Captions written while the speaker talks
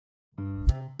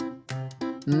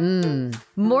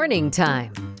Morning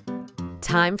time.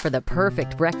 Time for the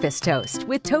perfect breakfast toast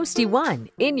with Toasty One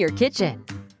in your kitchen.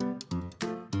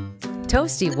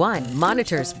 Toasty One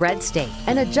monitors bread state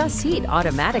and adjusts heat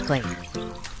automatically.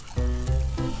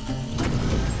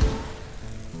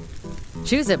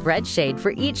 Choose a bread shade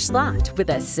for each slot with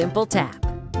a simple tap.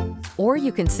 Or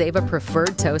you can save a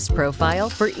preferred toast profile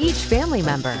for each family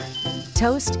member.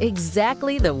 Toast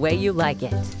exactly the way you like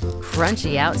it.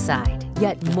 Crunchy outside,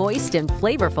 yet moist and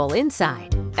flavorful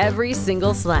inside. Every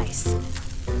single slice.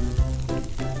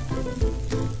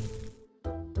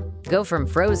 Go from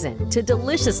frozen to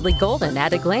deliciously golden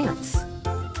at a glance.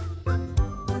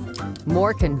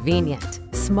 More convenient,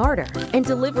 smarter, and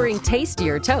delivering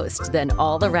tastier toast than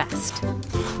all the rest.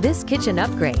 This kitchen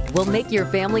upgrade will make your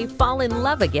family fall in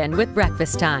love again with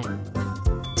breakfast time.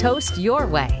 Toast your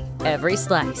way, every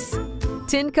slice.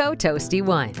 Tineco Toasty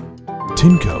One.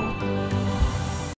 Tineco.